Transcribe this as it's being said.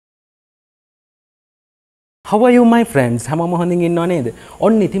How are you my friends? හැමෝම හොඳින් ඉන්නව නේද?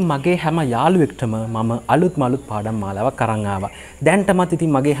 ඔන්න ඉතින් මගේ හැම යාළුවෙක්ටම මම අලුත් පාඩම් මාලාවක් අරන් ආවා. දැන්ටමත්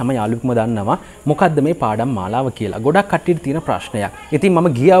ඉතින් මගේ හැම යාළුවෙක්ම දන්නවා මොකද්ද මේ පාඩම් මාලාව කියලා. ගොඩක් කට්ටියට තියෙන ප්‍රශ්නයක්. ඉතින් මම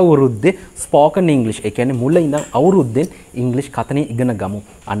ගිය අවුරුද්දේ spoken English ඒ කියන්නේ මුල ඉඳන් අවුරුද්දෙන් English කතනේ ඉගෙන ගමු.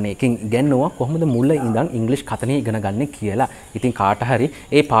 අන්න එකෙන් ඉගෙනනවා කොහොමද මුල ඉඳන් English කතනේ ඉගෙන ගන්න කියලා. ඉතින් කාට හරි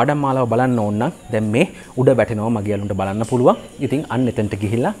ඒ පාඩම් මාලාව බලන්න ඕන නම් දැන් මේ උඩ වැටෙනවා මගේ යාළුන්ට බලන්න පුළුවන්. ඉතින් අන්න එතනට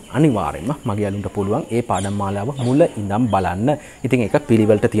ගිහිල්ලා අනිවාර්යෙන්ම මගේ යාළුන්ට පුළුවන් ඒ පාඩම් මාලාව මුල ඉඳන් බලන්න. ඉතින් ඒක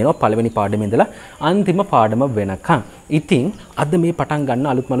පිළිවෙලට තියෙනවා පළවෙනි පාඩමේ ඉඳලා අන්තිම පාඩම වෙනකන්. ඉතින් අද මේ පටන් ගන්න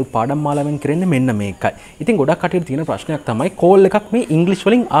අලුත් පාඩම් මාලාවෙන් කරන්නේ මෙන්න මේකයි. ඉතින් ගොඩක් කටියට තියෙන ප්‍රශ්නයක් තමයි කෝල් එකක් මේ ඉංග්‍රීසි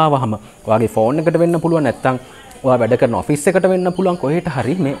වලින් ආවහම ඔයාගේ ෆෝන් එකට වෙන්න පුළුවන් නැත්නම් ඔයා වැඩ කරන ඔෆිස් එකට වෙන්න පුළුවන් කොහෙට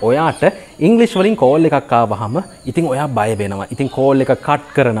හරි මේ ඔයාට ඉංග්‍රීසි වලින් කෝල් එකක් ආවහම ඉතින් ඔයා බය වෙනවා. ඉතින් කෝල් එක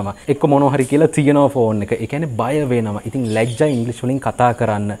කට් කරනවා. එක්ක මොනවා හරි කියලා තියනවා ෆෝන් එක. ඒ කියන්නේ බය වෙනවා. ඉතින් ලැජ්ජා ඉංග්‍රීසි වලින් කතා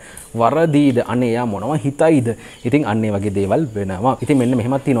කරන්න. වරදීද අනේ එයා මොනවා හිතයිද? ඉතින් අන්න ඒ වගේ දේවල් වෙනවා. ඉතින් මෙන්න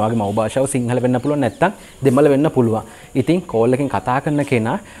මෙහෙමත් තියෙනවා. ඔයාගේ මව් භාෂාව සිංහල වෙන්න පුළුවන් නැත්නම් දෙමළ වෙන්න පුළුවන්. ඉතින් කෝල් එකෙන් කතා කරන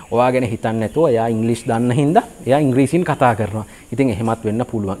කෙනා ඔයා ගැන හිතන්නේ නැතුව එයා ඉංග්‍රීසි දන්න හින්දා එයා ඉංග්‍රීසියෙන් කතා කරනවා. ඉතින් එහෙමත් වෙන්න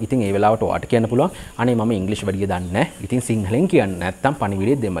පුළුවන්. ඉතින් ඒ වෙලාවට ඔයාට කියන්න පුළුවන් අනේ මම ඉංග්‍රීසි වැඩිය දන්නේ නැහැ. ඉතින් සිංහලෙන් කියන්න නැත්නම්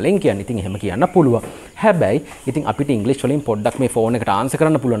පණිවිඩය දෙමළෙන් කියන්න. ඉතින් එහෙම කියන්න පුළුවන්. හැබැයි ඉතින් අපිට ඉංග්‍රීසි වලින් පොඩ්ඩක් මේ ෆෝන් එකට ආන්සර්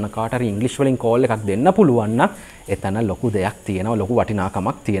කරන්න පුළුවන් නම් කාට හරි ඉංග්‍රීසි වලින් කෝල් එකක් දෙන්න පුළුවන් නම් එතන ලොකු දෙයක් තියෙනවා. ලොකු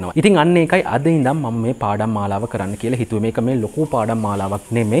වටිනාකමක් තියෙනවා. ඉතින් අන්න ඒකයි අද ඉඳන් මම මේ පාඩම් මාලාව කරන්න කියලා හිතුවේ. මේක මේ ලොකු පාඩම්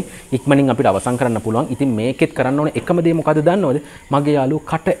මාලාවක් නෙමෙයි. ඉක්මනින් අපිට අවසන් කරන්න පුළුවන්. ඉතින් මේකෙත් කරන්න ඕනේ එකම දේ මොකද දන්නවද? මගේ යාළුවෝ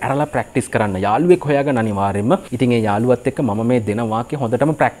කට ඇරලා ප්‍රැක්ටිස් කරන්න. යාළුවෙක් හොයාගන්න අනිවාර්යෙන්ම. ඉතින් ඒ යාළුවත් එක්ක මම මේ දෙන වාක්‍ය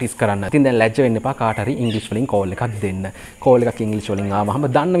හොඳටම ප්‍රැක්ටිස් කරන්න. ඉතින් දැන් ලැජ්ජ වෙන්න එපා කාට හරි ඉංග්‍රීසි වලින් කෝල් එකක් දෙන්න. කෝල් එකක් ඉංග්‍රීසි වලින් ආවම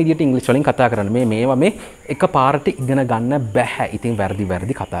දන්න විදියට ඉංග්‍රීසි වලින් කතා කරන්න. මේවා මේ එක පාරට ඉගෙන ගන්න බෑ. ඉතින්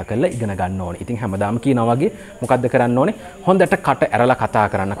වැරදි කතා කරලා ඉගෙන ගන්න ඕනේ. ඉතින් හැමදාම කියනවා වගේ මොකද්ද කරන්න ඕනේ? හොඳට කට ඇරලා කතා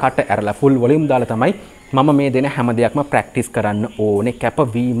කරන්න. කට ඇරලා ෆුල් වොලියුම් දාලා තමයි මම මේ දෙන හැම දෙයක්ම ප්‍රැක්ටිස් කරන්න ඕනේ.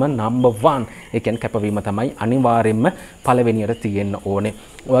 කැපවීම නම්බර් 1. ඒ කියන්නේ කැපවීම තමයි අනිවාර්යෙන්ම පළවෙනියට තියෙන්න ඕනේ.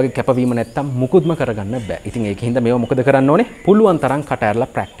 ඔයාගේ කැපවීම නැත්තම් මුකුත්ම කරගන්න බෑ. ඉතින් ඒකින්ද මේව මොකද කරන්න ඕනේ? පුළුවන් තරම් කට ඇරලා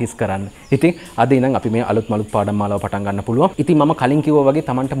ප්‍රැක්ටිස් කරන්න. ඉතින් අද ඉඳන් අපි මේ අලුත් පාඩම් මාලාව පටන් ගන්න පුළුවන්. ඉතින් මම කලින් කිව්වා වගේ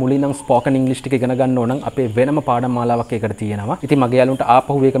Tamanට මුලින් ඉඳන් ස්පෝකන් ඉංග්‍රීසි ටික ඉගෙන ගන්න ඕන නම් අපේ වෙනම පාඩම් මාලාවක් ඒකට තියෙනවා. ඉතින් මගේ යාළුවන්ට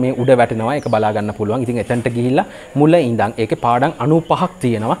ආපහු ඒක මේ උඩ වැටෙනවා. ඒක බලා ගන්න පුළුවන්. ඉතින් එතනට ගිහිල්ලා මුල ඉඳන් ඒකේ පාඩම් 95ක්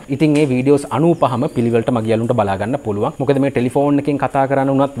තියෙනවා. ඉතින් මේ වීඩියෝස් 95ම පිළිවෙලට මගේ යාළුවන්ට බලා ගන්න පුළුවන්. මොකද මේ ටෙලිෆෝන් එකෙන් කතා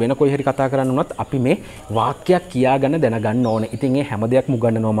කරන්න උනත් වෙන කොයි හරි කතා කරන්න උනත් අපි මේ වාක්‍යයක් කියාගෙන දැනගන්න ඕනේ. ඉතින් මේ හැම දෙයක්ම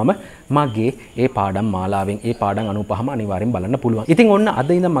උගන්වනවා මම මගේ ඒ පාඩම් මාලාවෙන්. ඒ පාඩම් 95ම අනිවාර්යෙන් බලන්න පුළුවන්. ඉතින් ඔන්න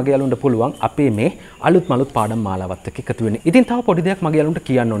අද ඉඳන් මගේ යාළුවන්ට පුළුවන් අපේ මේ අලුත් පාඩම් මාලාවත් එක්ක එකතු වෙන්න. ඉතින් තව පොඩි දෙයක් මගේ යාළුවන්ට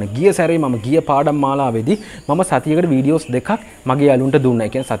කියන්න ඕනේ. ගිය සැරේ මම ගිය පාඩම් මාලාවේදී මම සතියකට වීඩියෝස් දෙකක් මගේ යාළුවන්ට දුන්නා.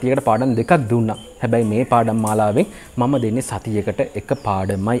 ඒ කියන්නේ සතියකට පාඩම් දෙකක් දුන්නා. හැබැයි මේ පාඩම් මාලාවෙන් මම දෙන්නේ සතියකට එක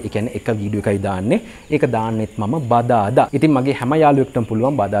පාඩමයි. ඒ කියන්නේ එක වීඩියෝ එකයි දාන්නේ. ඒක දාන්නෙත් මම බදාදා. ඉතින් මගේ හැම යාළුවෙක්ටම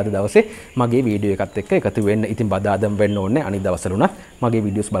පුළුවන් බදාදා දවසේ මගේ වීඩියෝ එකත් එක්ක එකතු වෙන්න. ඉතින් බදාදම් වෙන්න ඕනේ. අනිත් දවස්වල උනත් මගේ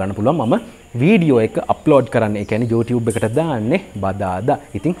වීඩියෝස් බලන්න පුළුවන්. මම වීඩියෝ එක අප්ලෝඩ් කරන්නේ. ඒ කියන්නේ YouTube එකට දාන්නේ බදාදා.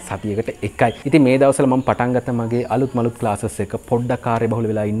 ඉතින් සතියකට එකයි. ඉතින් මේ දවස්වල මම පටන් ගත්ත මගේ අලුත් ක්ලාසස් එක පොඩ්ඩක් කාර්යබහුල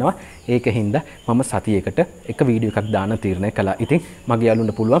වෙලා ඉන්නවා. ඒකින්ද මම සතියකට එක වීඩියෝ එකක් දාන්න තීරණය කළා. ඉතින් මගේ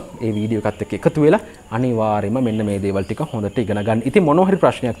යාළුවන්ට පුළුවන් මේ වීඩියෝ එකත් එක්ක එකතු වෙලා අනිවාර්යයෙන්ම මෙන්න මේ දේවල් ටික හොඳට ඉගෙන ගන්න. ඉතින් මොනවා හරි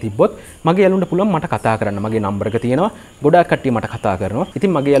ප්‍රශ්නයක් තිබ්බොත් මගේ යාළුවන්ට පුළුවන් මට කතා කරන්න. මගේ නම්බර් එක තියෙනවා. ගොඩාක් කට්ටිය මට කතා කරනවා.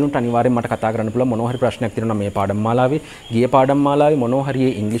 ඉතින් මගේ යාළුවන්ට අනිවාර්යයෙන් මට කතා කරන්න පුළුවන්. මොනවා හරි ප්‍රශ්නයක් තියෙනවා මේ පාඩම් මාලාවේ, ගිය පාඩම් මාලාවේ මොනවා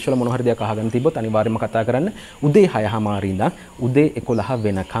හරි ඉංග්‍රීසි වල මොනවා හරි දෙයක් අහගන්න තිබ්බොත් අනිවාර්යයෙන්ම කතා කරන්න. උදේ 6:00 ඉඳන් උදේ 11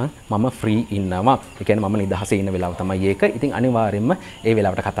 වෙනකන් මම ෆ්‍රී ඉන්නවා. ඒ කියන්නේ මම නිදහසේ ඉන්න වෙලාව තමයි ඒක. ඉතින් අනිවාර්යයෙන්ම ඒ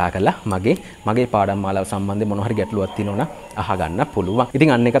වෙලාවට කතා කරලා මගේ පාඩම් මාලාව සම්බන්ධයෙන් මොනවා හරි ගැටලුවක් තියෙනවා නම් අහගන්න පුළුවන්.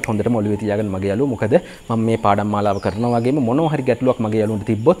 ඉතින් අන්න එකත් හොඳටම ඔළුවේ තියාගන්න මගේ යාළුවෝ. මොකද මම මේ පාඩම් මාලාව කරනවා වගේම මොනවා හරි ගැටලුවක් මගේ යාළුවන්ට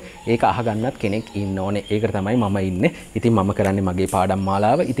තිබ්බොත් ඒක අහගන්නත් කෙනෙක් ඉන්න ඕනේ. ඒකට තමයි මම ඉන්නේ. ඉතින් මම කරන්නේ මගේ පාඩම්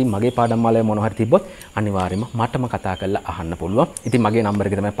මාලාව. ඉතින් මගේ පාඩම් මාලාවේ මොනවා හරි තිබ්බොත් අනිවාර්යයෙන්ම මටම කතා කරලා අහන්න පුළුවන්. ඉතින් මගේ නම්බර්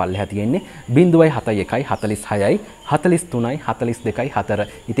එක තමයි පල්ලෙහා තියෙන්නේ 071 46 43 42 4.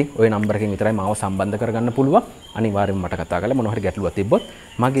 ඉතින් ওই නම්බර් එකෙන් විතරයි මාව සම්බන්ධ කරගන්න පුළුවන්. අනිවාර්යයෙන්ම මට කතා කරලා මොනවා හරි ගැටලුවක් තිබ්බොත්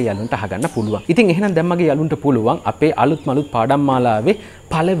මගේ යාළුවන්ට අහගන්න පුළුවන්. ඉතින් එහෙනම් දැන් මගේ යාළුවන්ට පුළුවන් අපේ අලුත් පාඩම් මාලාවේ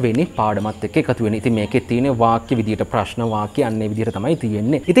පළවෙනි පාඩමත් එක්ක එකතු වෙන්න. ඉතින් මේකේ තියෙන වාක්‍ය විදියට ප්‍රශ්න වාක්‍ය අන්නේ විදියට තමයි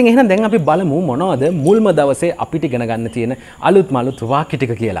තියෙන්නේ. ඉතින් එහෙනම් දැන් අපි බලමු මොනවද මුල්ම දවසේ අපිට ඉගෙන ගන්න තියෙන අලුත් වාක්‍ය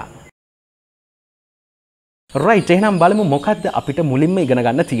ටික කියලා. Right, එහෙනම් බලමු මොකද්ද අපිට මුලින්ම ඉගෙන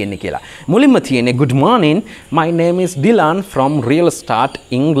ගන්න තියෙන්නේ කියලා. මුලින්ම තියෙන්නේ Good morning, my name is Dilan from Real Start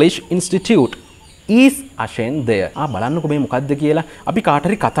English Institute. is Ashen there? බලන්නකෝ මේ මොකද්ද කියලා. අපි කාට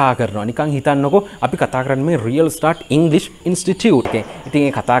හරි කතා කරනවා. නිකන් හිතන්නකෝ අපි කතා කරන්නේ මේ Real Start English Institute එකේ. ඉතින්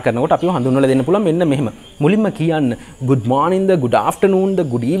ඒ කතා කරනකොට අපිව හඳුන්වලා දෙන්න පුළුවන් මෙන්න මෙහෙම. මුලින්ම කියන්න good morning ද good afternoon ද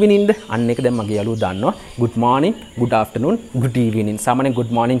good evening ද අන්න එක දැන් මගේ යාළුවෝ දන්නවා. good morning, good afternoon, good evening. සාමාන්‍යයෙන්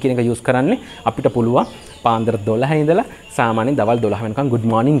good morning කියන එක use කරන්නේ අපිට පුළුවන් පාන්දර 12 ඉඳලා සාමාන්‍යයෙන් දවල් 12 වෙනකන් good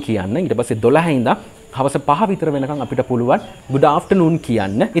morning කියන්න. ඊට පස්සේ 12 ඉඳලා හවස 5 විතර වෙනකන් අපිට පුළුවන් good afternoon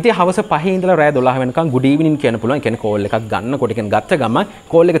කියන්න. ඉතින් හවස 5 ඉඳලා රෑ 12 වෙනකන් good evening කියන්න පුළුවන්. ඒ කියන්නේ කෝල් එකක් ගන්නකොට කියන්නේ ගත්ත ගමන්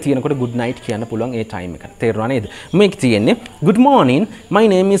කෝල් එක තියෙනකොට good night කියන්න පුළුවන් ඒ ටයිම් එක. තේරුණා නේද? මේක තියෙන්නේ good morning, my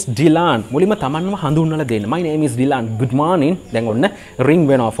name is Dilan. මුලින්ම Tamanව හඳුන්වලා දෙන්න. my name is Dilan. good morning. දැන් ඔන්න ring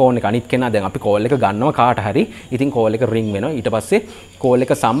වෙනවා ෆෝන් එක. අනිත් කෙනා දැන් අපි කෝල් එක ගන්නවා කාට හරි. ඉතින් කෝල් එක ring වෙනවා. ඊට පස්සේ කෝල්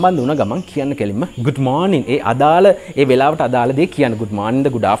එක සම්බන්ධ වුණ ගමන් කියන්න කෙලින්ම good morning. ඒ අදාළ ඒ වෙලාවට අදාළ දේ කියන්න. good morning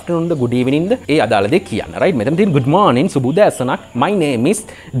ද good afternoon ද good evening ද ඒ අදාළ දේ කියන්න. right මෙතන තියෙන good morning සුබෝදෑසනක්. my name is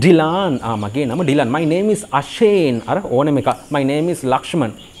Dilan. මගේ නම Dilan. my name is Ashen. අර ඕනෙම එක. my name is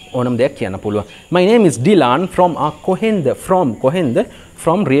Lakshman. ඕනම දෙයක් කියන්න පුළුවන්. my name is Dilan from කොහෙන්ද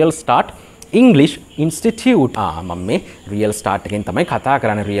from Real Start English Institute. මම මේ Real Start එකෙන් තමයි කතා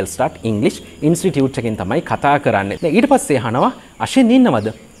කරන්නේ. Real Start English Institute එකෙන් තමයි කතා කරන්නේ. දැන් ඊට පස්සේ අහනවා Ashen ඉන්නවද?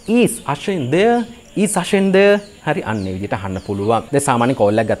 is Ashen there? is Ashen there? හරි අන්න ඒ විදිහට අහන්න පුළුවන්. දැන් සාමාන්‍ය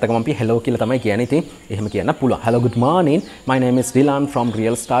කෝල් එකක් ගත්ත ගමන් අපි hello කියලා තමයි කියන්නේ. ඉතින් එහෙම කියන්න පුළුවන්. hello good morning, my name is Dilan from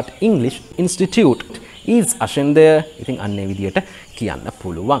Real Start English Institute. is Ashen there? ඉතින් අන්න ඒ විදිහට කියන්න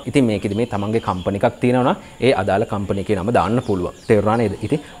පුළුවන්. ඉතින් මේකෙදි මේ තමන්ගේ කම්පැනි එකක් තියෙනවා නම් ඒ අදාළ කම්පැනි එකේ නම දාන්න පුළුවන්. තේරුණා නේද?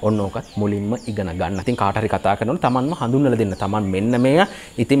 ඉතින් ඔන්න ඕකත් මුලින්ම ඉගෙන ගන්න. ඉතින් කාට හරි කතා කරනකොට තමන්ම හඳුන්වලා දෙන්න. තමන් මෙන්න මෙයා.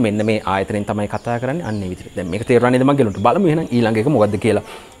 ඉතින් මෙන්න මේ ආයතනයෙන් තමයි කතා කරන්නේ. අන්න ඒ විදිහට. දැන් මේක තේරුණා නේද මගේ ලුට? බලමු එහෙනම් ඊළඟ එක මොකද්ද කියලා.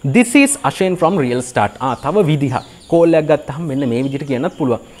 This is Ashen from Real Start. තව විදිහක්. කෝල් එකක් ගත්තාම මෙන්න මේ විදිහට කියන්නත්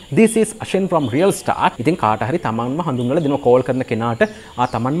පුළුවන්. This is Ashen from Real Start. ඉතින් කාට හරි තමන්ම හඳුන්වලා දෙනවා කෝල් කරන කෙනාට.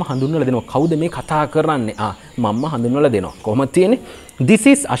 තමන්ම හඳුන්වලා දෙනවා කවුද මේ කතා කරන්නේ. මම්ම හඳුන්වලා දෙනවා. කොහොමද තියෙන්නේ? This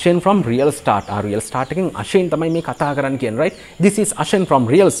is Ashen from Real Start. Real Start එකෙන් Ashen තමයි මේ කතා කරන්න කියන්නේ, right? This is Ashen from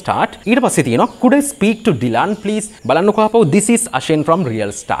Real Start. ඊට පස්සේ තියෙනවා could I speak to Dilan please? බලන්නකෝ අපෝ this is Ashen from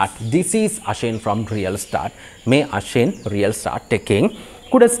Real Start. This is Ashen from Real Start. මේ Ashen Real Start එකෙන්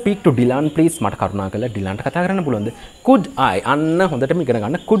could I speak to Dilan please? මට කරුණාකරලා ඩිලාන්ට කතා කරන්න පුළුවන්ද? could I අන්න හොඳටම ඉගෙන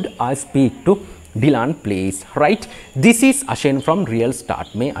ගන්න. could I speak to Dilan please, right? This is Ashen from Real Start.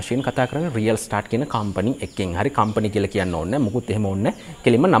 මේ Ashen කතා කරන්නේ Real Start කියන කම්පැනි එකෙන්. හරි කම්පැනි කියලා කියන්න ඕනේ නැහැ. මොකුත් එහෙම ඕනේ නැහැ.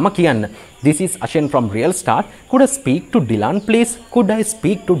 කෙලින්ම නම කියන්න. This is Ashen from Real Start. Could I speak to Dilan please? Could I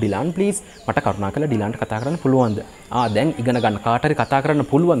speak to Dilan please? මට කරුණාකරලා ඩිලාන්ට කතා කරන්න පුළුවන්ද? දැන් ඉගෙන ගන්න. කාට හරි කතා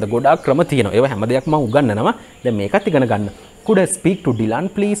කරන්න පුළුවන්ද? ගොඩාක් ක්‍රම තියෙනවා. ඒවා හැම දෙයක්ම මම උගන්වනවා. දැන් මේකත් ඉගෙන ගන්න. Could I speak to Dilan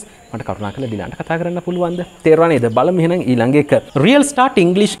please? මට කරුණාකරලා ඩිලාන්ට කතා කරන්න පුළුවන්ද? තේරුණා නේද? බලමු එහෙනම් ඊළඟ එක. Real Start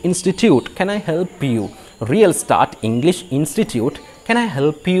English Institute. Can I help you? Real Start English Institute. Can I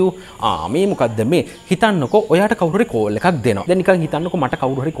help you? මේ මොකද්ද මේ? හිතන්නකෝ ඔයාට කවුරු හරි කෝල් එකක් දෙනවා. දැන් නිකන් හිතන්නකෝ මට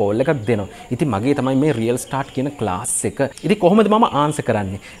කවුරු හරි කෝල් එකක් දෙනවා. ඉතින් මගේ තමයි මේ Real Start කියන ක්ලාස් එක. ඉතින් කොහොමද මම ආන්සර්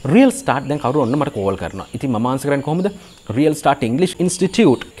කරන්නේ? Real Start දැන් කවුරු ඔන්න මට කෝල් කරනවා. ඉතින් මම ආන්සර් කරන්නේ කොහොමද? Real Start English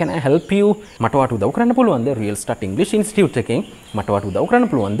Institute. Can I help you? මට ඔයාට උදව් කරන්න පුළුවන්ද? Real Start English Institute එකෙන් මට ඔයාට උදව් කරන්න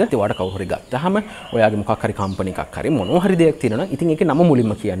පුළුවන්ද? ඉතින් ඔයාට කවුරු හරි ගත්තාම ඔයාගේ මොකක් හරි කම්පැනි එකක් හරි මොනවා හරි දෙයක් තියෙනවා නම් ඉතින් ඒකේ නම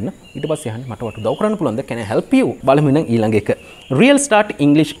මුලින්ම කියන්න. ඊට පස්සේ අහන්න මට ඔයාට උදව් කරන්න පුළුවන්ද? Can I help you? බලමු නම් ඊළඟ එක. Real Start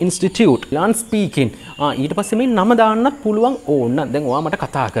English Institute. Dilan speaking. ඊට පස්සේ මේ නම දාන්නත් පුළුවන් ඕන. දැන් ඔයා මට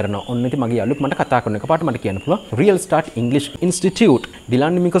කතා කරනවා. ඔන්න ඉතින් මගේ යාළුවෙක් මට කතා කරන එකපාරට මට කියන්න පුළුවන් Real Start English Institute.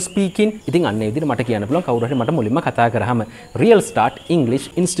 Dilan Nimmika speaking. ඉතින් අන්න ඒ විදිහට මට කියන්න පුළුවන් කවුරු හරි මට මුලින්ම කතා කරාම Real Start English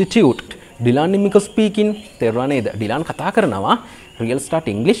Institute. Dilan Nimmika speaking. තේරුණා නේද? Dilan කතා කරනවා Real Start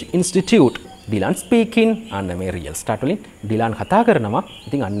English Institute. Dilan speaking. අන්න මේ Real Start වලින් Dilan කතා කරනවා.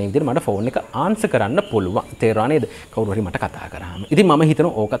 ඉතින් අන්න ඒ විදිහට මට ෆෝන් එක ආන්සර් කරන්න පුළුවන්. තේරුණා නේද? කවුරු හරි මට කතා කරාම. ඉතින් මම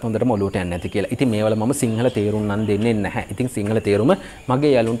හිතනවා ඕකත් හොඳටම ඔලුවට යන්නේ නැති කියලා. ඉතින් මේවල මම සිංහල තේරුම් නම් දෙන්නේ නැහැ. ඉතින් සිංහල තේරුම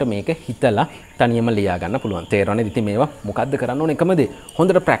මගේ යාළුවන්ට මේක හිතලා තනියම ලියා ගන්න පුළුවන්. තේරුණා නේද? ඉතින් මේවා මොකද්ද කරන්න ඕනේ එකම දේ.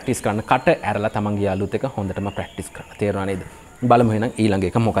 හොඳට ප්‍රැක්ටිස් කරන්න. කට ඇරලා තමන්ගේ යාළුවොත් එක්ක හොඳටම ප්‍රැක්ටිස් කරන්න. තේරුණා නේද? බලමු එහෙනම් ඊළඟ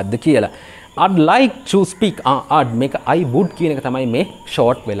එක මොකද්ද කියලා. I'd like to speak. I'd මේක I would කියන එක තමයි මේ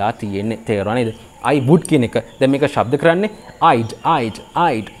short වෙලා තියෙන්නේ. තේරුණා නේද? I would කියන එක. දැන් මේක ශබ්ද කරන්නේ I'd.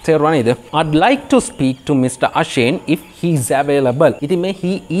 තේරුණා නේද? I'd like to speak to Mr. Ashen if he's available. ඉතින් මේ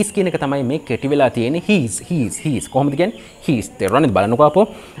he is කියන එක තමයි මේ කෙටි වෙලා තියෙන්නේ. He's. කොහොමද කියන්නේ? He's. තේරුණා නේද? බලන්නකෝ අපෝ.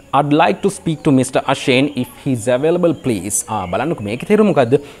 I'd like to speak to Mr. Ashen if he's available please. බලන්නකෝ මේකේ තේරුම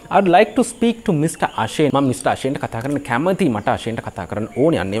මොකද්ද? I'd like to speak to Mr. Ashen. මම Mr. Ashen ට කතා කරන්න කැමතියි. මට Ashen ට කතා කරන්න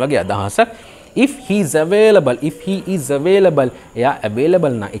ඕනේ. අන්න ඒ වගේ අදහසක්. if he is available, if he is available, එයා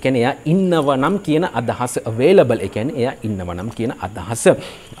available නම් ඒ කියන්නේ එයා ඉන්නව නම් කියන අදහස. available ඒ කියන්නේ එයා ඉන්නව නම් කියන අදහස.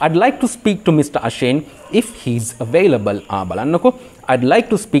 I'd like to speak to Mr. Ashen if he is available. බලන්නකෝ. I'd like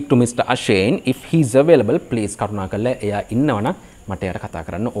to speak to Mr. Ashen if he is available. please කරුණාකරලා එයා ඉන්නව නම් මට එයාට කතා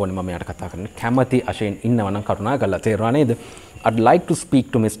කරන්න ඕනේ. මම එයාට කතා කරන්න කැමති. Ashen ඉන්නව නම් කරුණාකරලා තේරුණා නේද? I'd like to speak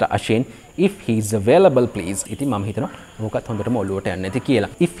to Mr. Ashen if he is available please. ඉතින් මම හිතනවා ඕකත් හොඳටම ඔළුවට යන්නේ නැති කියලා.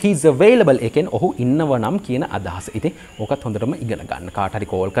 if he is available ඒ කියන්නේ ඔහු ඉන්නව නම් කියන අදහස. ඉතින් ඕකත් හොඳටම ඉගෙන ගන්න. කාට හරි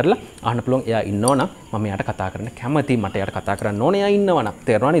කෝල් කරලා අහන්න පුළුවන් එයා ඉන්නව නම් මම එයාට කතා කරන්න කැමතියි. මට එයාට කතා කරන්න ඕනේ එයා ඉන්නව නම්.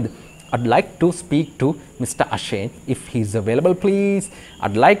 තේරුණා නේද? I'd like to speak to Mr. Ashen if he is available please.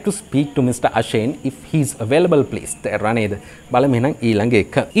 I'd like to speak to Mr. Ashen if he is available please. තේරුණා නේද? බලමු එහෙනම් ඊළඟ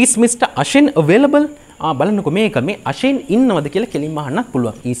එක. Is Mr. Ashen available? බලන්නකෝ මේක මේ අෂේන් ඉන්නවද කියලා කෙලින්ම අහන්නත්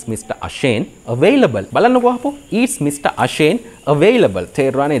පුළුවන්. is Mr. Ashen available? බලන්නකෝ අපෝ is Mr. Ashen available?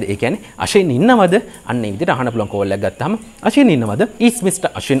 තේරුණා නේද? ඒ කියන්නේ අෂේන් ඉන්නවද? අන්න ඒ විදිහට අහන්න පුළුවන් කෝල් එකක් ගත්තාම අෂේන් ඉන්නවද? is Mr.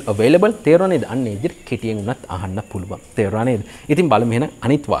 Ashen available? තේරුණා නේද? අන්න ඒ විදිහට කෙටියෙන් උනත් අහන්න පුළුවන්. තේරුණා නේද? ඉතින් බලමු එහෙනම්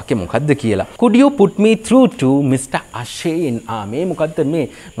අනිත් වාක්‍ය මොකද්ද කියලා. Could you put me through to Mr. Ashen? මේ මොකද්ද මේ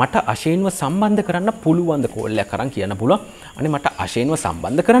මට අෂේන්ව සම්බන්ධ කරන්න පුළුවන්ද කෝල් එකක් අරන් කියන්න පුළුවන්. අනේ මට අෂේන්ව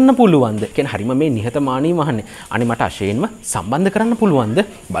සම්බන්ධ කරන්න පුළුවන්ද? කියන්නේ හරිම මේ නිහතමානීව අහන්නේ. අනේ මට අෂේන්ව සම්බන්ධ කරන්න පුළුවන්ද?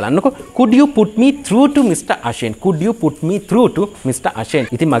 බලන්නකෝ. Could you put me through to Mr. Ashen? Could you put me through to Mr. Ashen?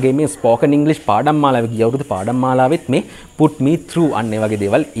 ඉතින් මගේ මේ spoken English පාඩම් මාලාවේ ගිය අවුරුදු පාඩම් මාලාවෙත් මේ put me through අන්න ඒ වගේ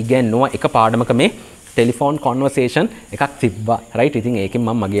දේවල් ඉගෙනුවා. එක පාඩමක මේ ටෙලිෆෝන් කොන්වර්සේෂන් එකක් තිබ්බා රයිට්. ඉතින් ඒකෙන්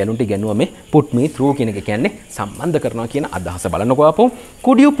මම මගේ යාළුවන්ට ඉගෙනුවා මේ put me through කියන එක කියන්නේ සම්බන්ධ කරනවා කියන අදහස. බලන්නකෝ අපෝ.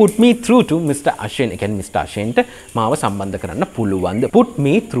 Could you put me through to Mr. Ashen? ඒ කියන්නේ Mr. Ashenට මාව සම්බන්ධ කරන්න පුළුවන්ද? put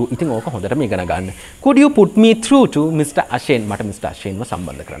me through. ඉතින් ඕක හොඳටම ඉගෙන ගන්න. Could you put me through to Mr. Ashen? මට Mr. Ashenව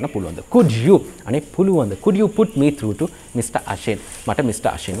සම්බන්ධ කරන්න පුළුවන්ද? Could you? අනේ පුළුවන්ද? Could you put me through to Mr. Ashen? මට Mr.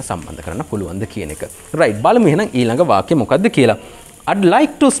 Ashenව සම්බන්ධ කරන්න පුළුවන්ද කියන එක. රයිට්. බලමු එහෙනම් ඊළඟ වාක්‍ය මොකද්ද කියලා. I'd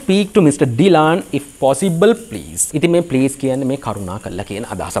like to speak to Mr. Dilan if possible please. ඉතින් මේ please කියන්නේ මේ කරුණා කළා කියන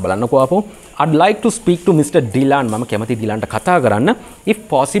අදහස බලන්නකෝ අපෝ. I'd like to speak to Mr. Dilan. මම කැමති ඩිලාන්ට කතා කරන්න if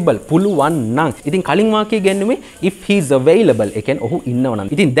possible පුළුවන් නම්. ඉතින් කලින් වාක්‍යය ගන්නේ if he is available. ඒ කියන්නේ ඔහු ඉන්නව නම්.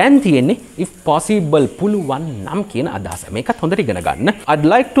 ඉතින් දැන් තියෙන්නේ if possible පුළුවන් නම් කියන අදහස. මේකත් හොඳට ඉගෙන ගන්න. I'd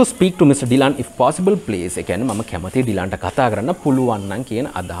like to speak to Mr. Dilan if possible please. ඒ කියන්නේ මම කැමති ඩිලාන්ට කතා කරන්න පුළුවන් නම් කියන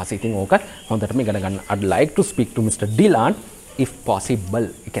අදහස. ඉතින් ඕකත් හොඳටම ඉගෙන ගන්න. I'd like to speak to Mr. Dilan if possible.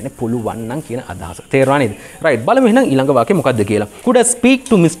 ඒ කියන්නේ පුළුවන් නම් කියන අදහස. තේරුණා නේද? right. බලමු එහෙනම් ඊළඟ වාක්‍යය මොකද්ද කියලා. Could I speak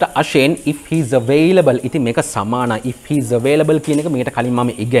to Mr. Ashen if he is available? ඉතින් මේක සමානයි. if he is available කියන එක මේකට කලින්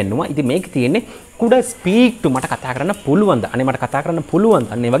මම ඉගෙනුවා. ඉතින් මේක තියෙන්නේ could I speak to මට කතා කරන්න පුළුවන්ද? අනේ මට කතා කරන්න පුළුවන්ද?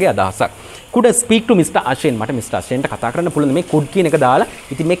 අන්න ඒ වගේ අදහසක්. Could I speak to Mr. Ashen? මට Mr. Ashenට කතා කරන්න පුළුවන්ද? මේ could කියන එක දාලා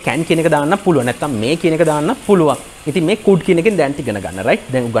ඉතින් මේ can කියන එක දාන්න පුළුවන්. නැත්නම් මේ කියන එක දාන්න පුළුවන්. ඉතින් මේ could කියන එකෙන් දැන් ඉගෙන ගන්න. right.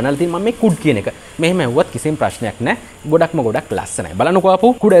 දැන් උගන්වලා තියෙන මම මේ could කියන එක. මෙහෙම ඇහුවත් කිසිම ප්‍රශ්නයක් නැහැ. ගොඩක් ලස්සනයි. බලන්නකෝ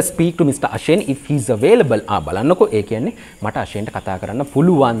අපෝ. Could I speak to Mr. Ashen if he is available? බලන්නකෝ. ඒ කියන්නේ මට අෂේන්ට කතා කරන්න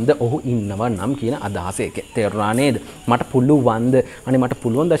පුළුවන්ද? ඔහු ඉන්නව නම් කියන අදහස ඒක. තේරුණා නේද? මට පුළුවන්ද? අනේ මට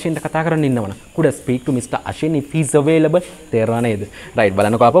පුළුවන්ද අෂේන්ට කතා කරන්න ඉන්නවනම්? Could I speak to Mr. Ashen if he is available? තේරුණා නේද? right.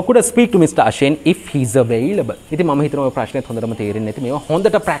 බලන්නකෝ අපෝ. Could I speak to Mr. Ashen if he is available? ඉතින් මම හිතනවා ඔය ප්‍රශ්නේත් හොඳටම තේරෙන්නේ නැති. මේවා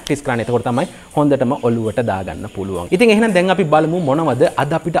හොඳට ප්‍රැක්ටිස් කරන්න. එතකොට තමයි හොඳටම ඔළුවට දාගන්න පුළුවන්. ඉතින් එහෙනම් දැන් අපි බලමු මොනවද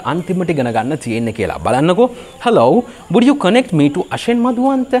අද අපිට අන්තිමට ඉගෙන ගන්න තියෙන්නේ කියලා. බලන්නකෝ. Hello, would you connect me to Ashen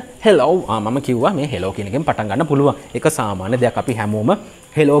Madhuwanta? Hello. මම කිව්වා මේ hello කියන එකෙන් පටන් ගන්න පුළුවන්. ඒක සාමාන්‍ය දෙයක්. අපි හැමෝම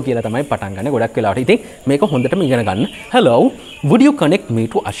hello කියලා තමයි පටන් ගන්න ගොඩක් වෙලාවට. ඉතින් මේක හොඳටම ඉගෙන ගන්න. Hello, would you connect me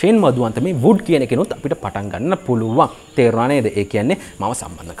to Ashen Madhuwanta? මේ would කියන එකනොත් අපිට පටන් ගන්න පුළුවන්. තේරුණා නේද? ඒ කියන්නේ මාව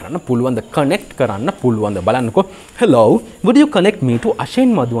සම්බන්ධ කරන්න පුළුවන්ද? connect කරන්න පුළුවන්ද? බලන්නකෝ. Hello, would you connect me to Ashen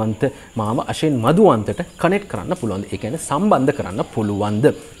Madhuwanta? මාව Ashen Madhuwantට connect කරන්න පුළුවන්ද? ඒ කියන්නේ සම්බන්ධ කරන්න පුළුවන්ද?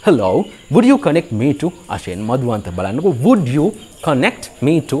 Hello, would you connect me to Ashen Madhuwanta? බලන්නකෝ. Would you connect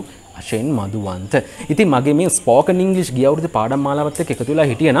me to Ashen Madhuwanta? ඉතින් මගේ මේ spoken English ගිය අවුරුදු පාඩම් මාලාවත් එක්ක එකතු වෙලා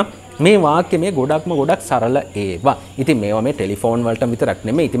හිටියනම් මේ වාක්‍ය මේ ගොඩක් සරල ඒවා. ඉතින් මේවා මේ ටෙලිෆෝන් වලට විතරක්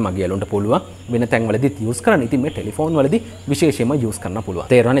නෙමෙයි. ඉතින් මගේ යාළුවන්ට පුළුවන් වෙන තැන් වලදීත් use කරන්න. ඉතින් මේ ටෙලිෆෝන් වලදී විශේෂයෙන්ම use කරන්න පුළුවන්.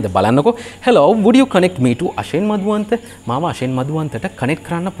 තේරුණා නේද? බලන්නකෝ. Hello, would you connect me to Ashen Madhuwanta? මාව Ashen Madhuwantට connect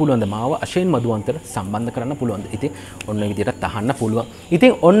කරන්න පුළුවන්ද? මාව Ashen Madhuwantට සම්බන්ධ කරන්න පුළුවන්ද? ඉතින් ඔන්න ඔය විදිහට අහන්න පුළුවන්.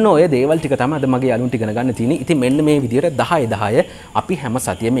 ඉතින් ඔන්න ඔය දේවල් ටික තමයි අද මගේ යාළුවන්ට ඉගෙන ගන්න තියෙන්නේ. ඉතින් මෙන්න මේ විදිහට 10 අපි හැම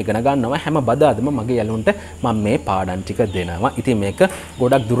සතියෙම ඉගෙන ගන්නවා හැම බදාදම මගේ යාළුවන්ට මම මේ පාඩම් ටික දෙනවා. ඉතින් මේක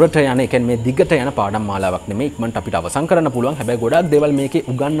ගොඩක් දුරට යන ඒ කියන්නේ මේ දිගට යන පාඩම් මාලාවක් නෙමෙයි. ඉක්මනට අපිට අවසන් කරන්න පුළුවන්. හැබැයි ගොඩක් දේවල් මේකේ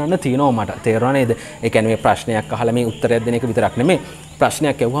උගන්වන්න තියෙනවා මට. තේරුණා නේද? ඒ කියන්නේ මේ ප්‍රශ්නයක් අහලා මේ උත්තරයක් දෙන එක විතරක් නෙමෙයි.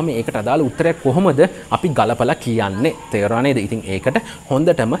 ප්‍රශ්නයක් ඇහුවම ඒකට අදාළ උත්තරයක් කොහොමද අපි ගලපලා කියන්නේ? තේරුණා නේද? ඉතින් ඒකට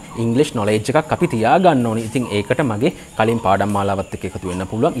හොඳටම ඉංග්‍රීසි නොලෙජ් එකක් අපි තියාගන්න ඕනේ. ඉතින් ඒකට මගේ කලින් පාඩම් මාලාවත් එක්ක එකතු වෙන්න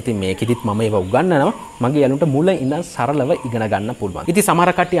පුළුවන්. ඉතින් මේකෙදිත් මම ඒව උගන්වනවා. මගේ යාළුවන්ට මුල ඉඳන් සරලව ඉගෙන ගන්න පුළුවන්. ඉතින්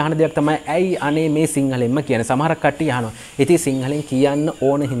සමහර කට්ටිය අහන දෙයක් තමයි ඇයි අනේ මේ සිංහලෙන්ම කියන්නේ. සමහර කට්ටිය අහනවා. ඉතින් සිංහලෙන් කියන්න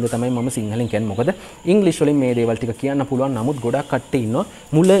ඕන හින්දා තමයි මම සිංහලෙන් කියන්නේ. මොකද ඉංග්‍රීසි වලින් මේ දේවල් ටික කියන්න පුළුවන්. නමුත් ගොඩක් කට්ටිය ඉන්නවා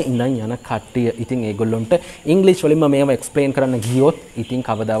මුල ඉඳන් යන කට්ටිය. ඉතින් ඒගොල්ලොන්ට ඉංග්‍රීසි වලින්ම මේව එක්ස්ප්ලেইন කරන්න ගියොත් ඉතින්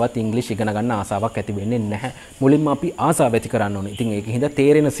කවදාවත් ඉංග්‍රීසි ඉගෙන ගන්න ආසාවක් ඇති වෙන්නේ නැහැ. මුලින්ම අපි ආසාව ඇති කරන්න ඕනේ. ඉතින් ඒකින්ද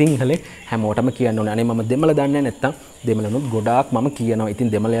තේරෙන සිංහලෙන් හැමෝටම කියන්න ඕනේ. අනේ මම දෙමළ දන්නේ නැත්තම් දෙමළනුත් ගොඩාක් මම කියනවා.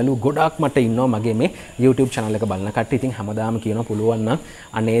 ඉතින් දෙමළ යාළුවෝ ගොඩාක් මට ඉන්නවා මගේ මේ YouTube channel එක බලන කට්ටිය. ඉතින් හැමදාම කියනවා පුළුවන් නම්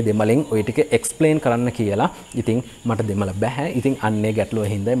අනේ දෙමළෙන් ওই ටික එක්ස්ප්ලেইন කරන්න කියලා. ඉතින් මට දෙමළ බෑ. ඉතින් අන්නේ ගැටලුව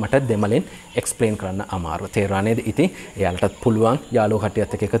හින්දා මට දෙමළෙන් එක්ස්ප්ලেইন කරන්න අමාරුයි. තේරුණා නේද? ඉතින් එයාලටත් පුළුවන් යාළුවෝ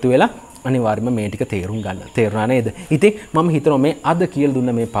කට්ටියත් එක්ක එකතු වෙලා අනිවාර්යයෙන්ම මේ ටික තේරුම් ගන්න. තේරුණා නේද? ඉතින් මම හිතනවා මේ අද කියලා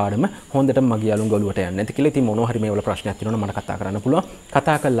දුන්න මේ පාඩම හොඳටම මගේ යාළුවෝ ගොළුවට යන්නේ නැති කියලා. ඉතින් මොනවා හරි මේවල ප්‍රශ්නයක් තියෙනවා මට කතා කරන්න පුළුවන්.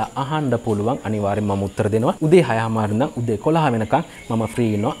 කතා කරලා අහන්න පුළුවන්. අනිවාර්යයෙන්ම මම උත්තර දෙනවා. උදේ 6:00 ඉඳන් උදේ 11 වෙනකන් මම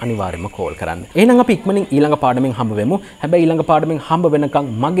ෆ්‍රී ඉන්නවා. අනිවාර්යයෙන්ම කෝල් කරන්න. එහෙනම් අපි ඉක්මනින් ඊළඟ පාඩමෙන් හම්බ වෙමු. හැබැයි ඊළඟ පාඩමෙන් හම්බ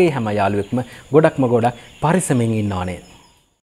වෙනකන් මගේ හැම යාළුවෙක්ම ගොඩක් පරිස්සමෙන් ඉන්න ඕනේ.